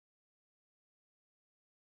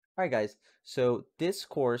All right, guys. So this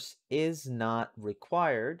course is not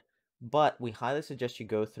required, but we highly suggest you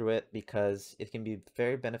go through it because it can be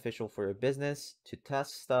very beneficial for your business to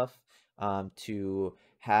test stuff, to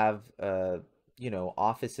have,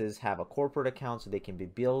 offices have a corporate account so they can be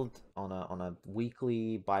billed on a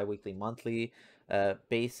weekly, bi-weekly, monthly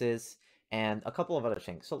basis, and a couple of other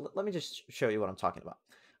things. So let me just show you what I'm talking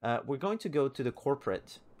about. We're going to go to the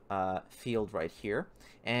corporate field right here.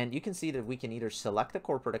 And you can see that we can either select a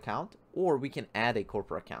corporate account or we can add a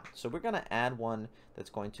corporate account. So we're going to add one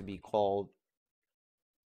that's going to be called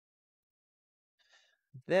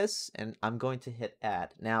this, and I'm going to hit add.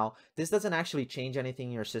 Now, this doesn't actually change anything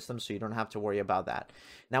in your system, so you don't have to worry about that.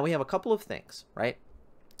 Now we have a couple of things, right?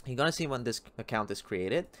 You're going to see when this account is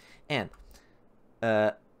created, and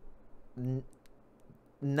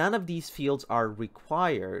none of these fields are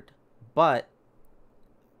required, but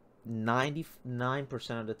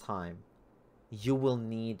 99% of the time you will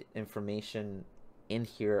need information in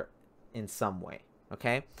here in some way.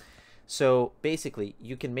 Okay, so basically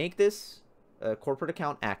you can make this corporate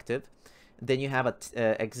account active, then you have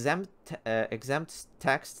a exempt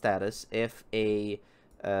tax status if a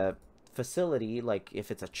facility, like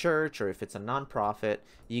if it's a church or if it's a nonprofit,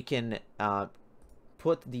 you can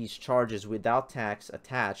put these charges without tax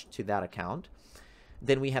attached to that account.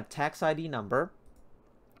 Then we have tax ID number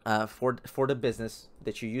for the business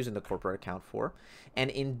that you're using the corporate account for. And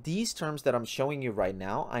in these terms that I'm showing you right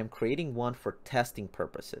now, I'm creating one for testing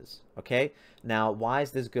purposes. Okay, now why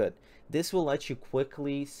is this good? This will let you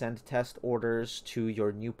quickly send test orders to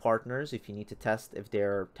your new partners if you need to test if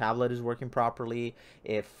their tablet is working properly,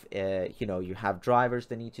 if you have drivers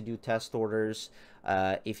that need to do test orders,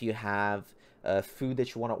 if you have food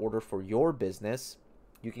that you want to order for your business,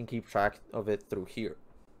 you can keep track of it through here.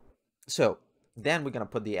 So then we're going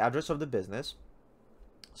to put the address of the business.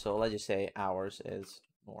 So let's just say ours is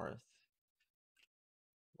North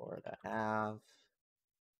Florida Ave,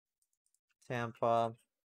 Tampa.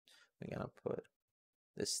 We're going to put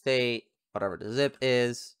the state, whatever the zip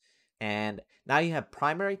is. And now you have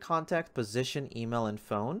primary contact, position, email, and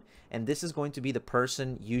phone. And this is going to be the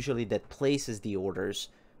person usually that places the orders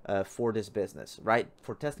for this business, right?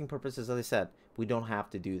 For testing purposes, as I said, we don't have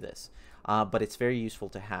to do this, but it's very useful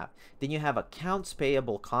to have. Then you have accounts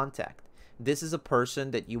payable contact. This is a person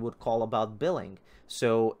that you would call about billing.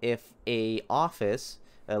 So if a office,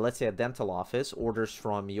 let's say a dental office, orders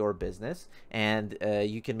from your business, and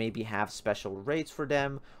you can maybe have special rates for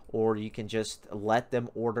them, or you can just let them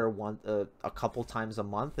order a couple times a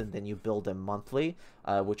month and then you bill them monthly,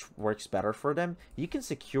 which works better for them. You can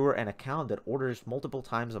secure an account that orders multiple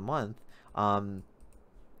times a month,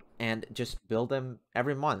 and just bill them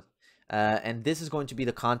every month. And this is going to be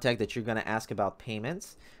the contact that you're going to ask about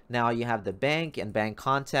payments. Now you have the bank and bank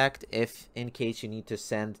contact if in case you need to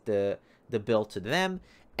send the bill to them.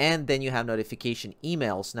 And then you have notification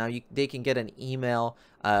emails. Now they can get an email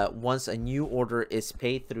once a new order is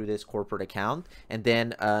paid through this corporate account, and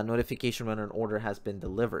then notification when an order has been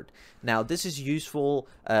delivered. Now this is useful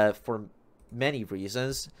for many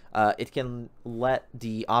reasons. It can let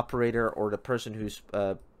the operator or the person who's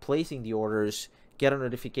placing the orders get a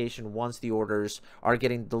notification once the orders are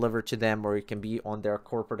getting delivered to them, or it can be on their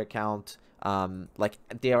corporate account, like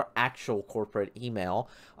their actual corporate email.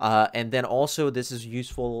 And then also this is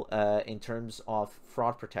useful in terms of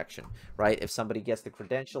fraud protection, right? If somebody gets the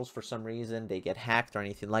credentials for some reason, they get hacked or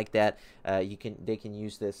anything like that, they can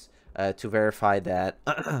use this to verify that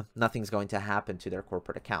nothing's going to happen to their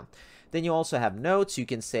corporate account. Then you also have notes. You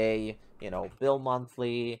can say, bill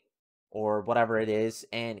monthly or whatever it is.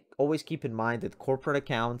 And always keep in mind that corporate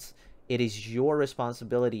accounts, it is your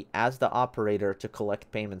responsibility as the operator to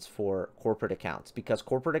collect payments for corporate accounts, because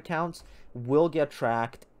corporate accounts will get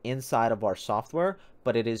tracked inside of our software,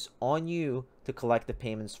 but it is on you to collect the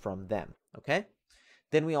payments from them. Okay.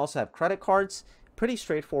 Then we also have credit cards. Pretty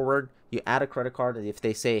straightforward. You add a credit card, and if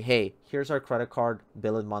they say, hey, here's our credit card,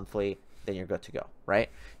 bill it monthly, then you're good to go, right?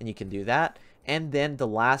 And you can do that. And then the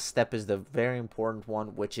last step is the very important one,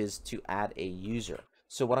 which is to add a user.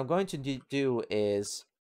 So what I'm going to do is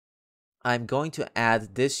I'm going to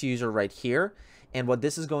add this user right here. And what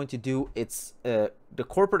this is going to do, it's the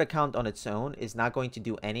corporate account on its own is not going to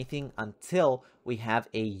do anything until we have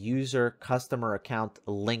a user customer account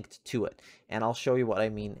linked to it. And I'll show you what I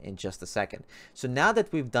mean in just a second. So now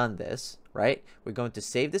that we've done this, right, we're going to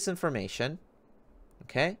save this information.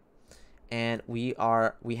 Okay. And we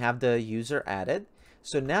have the user added.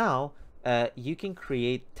 So now you can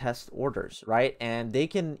create test orders, right? And they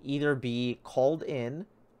can either be called in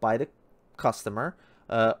by the customer,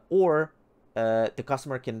 or the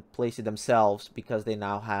customer can place it themselves because they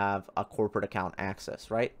now have a corporate account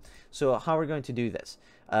access, right? So how are we going to do this?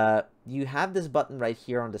 You have this button right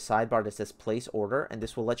here on the sidebar that says place order, and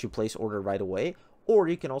this will let you place order right away, or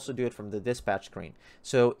you can also do it from the dispatch screen.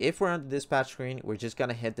 So if we're on the dispatch screen, we're just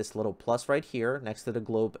gonna hit this little plus right here next to the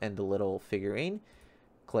globe and the little figurine,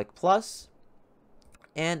 click plus,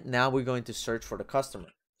 and now we're going to search for the customer.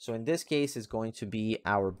 So in this case, it's going to be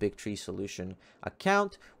our Bigtree Solution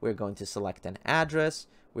account. We're going to select an address.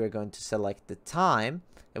 We're going to select the time,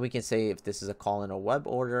 and we can say if this is a call-in or web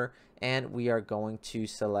order, and we are going to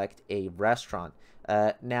select a restaurant.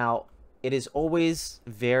 Now, it is always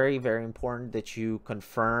very, very important that you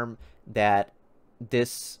confirm that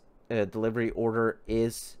this delivery order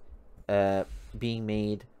is being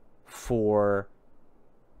made for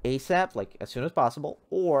ASAP, like as soon as possible,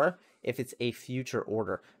 or if it's a future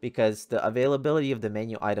order, because the availability of the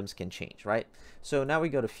menu items can change, right? So now we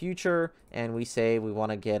go to future and we say we want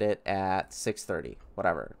to get it at 6:30,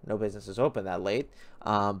 whatever. No business is open that late,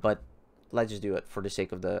 but let's just do it for the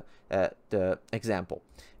sake of the example.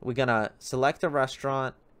 We're gonna select a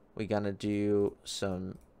restaurant. We're gonna do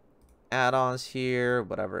some add-ons here,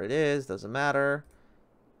 whatever it is, doesn't matter.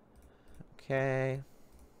 Okay.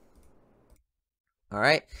 All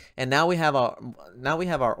right, and now we have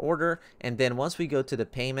our order, and then once we go to the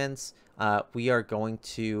payments, we are going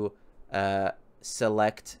to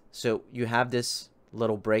select. So you have this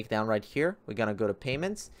little breakdown right here. We're gonna go to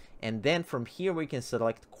payments, and then from here we can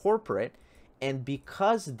select corporate, and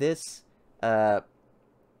because this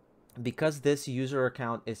user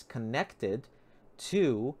account is connected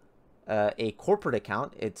to a corporate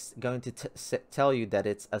account, it's going to tell you that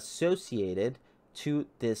it's associated to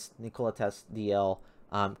this Nikola Tesla DL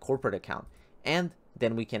corporate account, and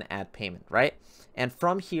then we can add payment, right? And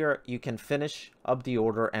from here you can finish up the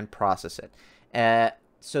order and process it.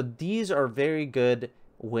 So these are very good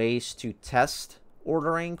ways to test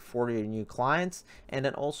ordering for your new clients, and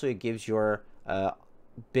then also it gives your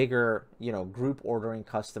bigger, group ordering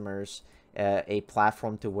customers a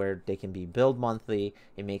platform to where they can be billed monthly.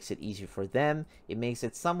 It makes it easy for them. It makes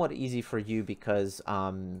it somewhat easy for you because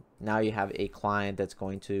now you have a client that's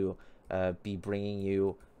going to be bringing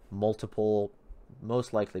you multiple,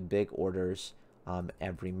 most likely big orders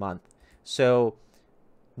every month. So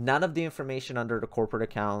none of the information under the corporate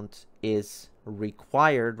account is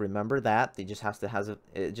required. Remember that it just has to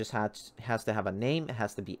have a name. It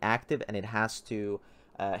has to be active, and it has to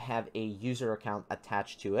have a user account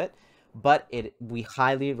attached to it. But we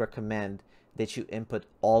highly recommend that you input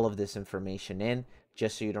all of this information in,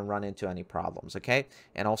 just so you don't run into any problems, okay?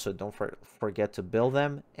 And also don't forget to bill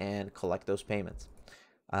them and collect those payments.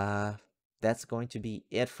 That's going to be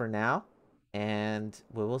it for now, and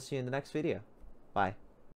we will see you in the next video. Bye.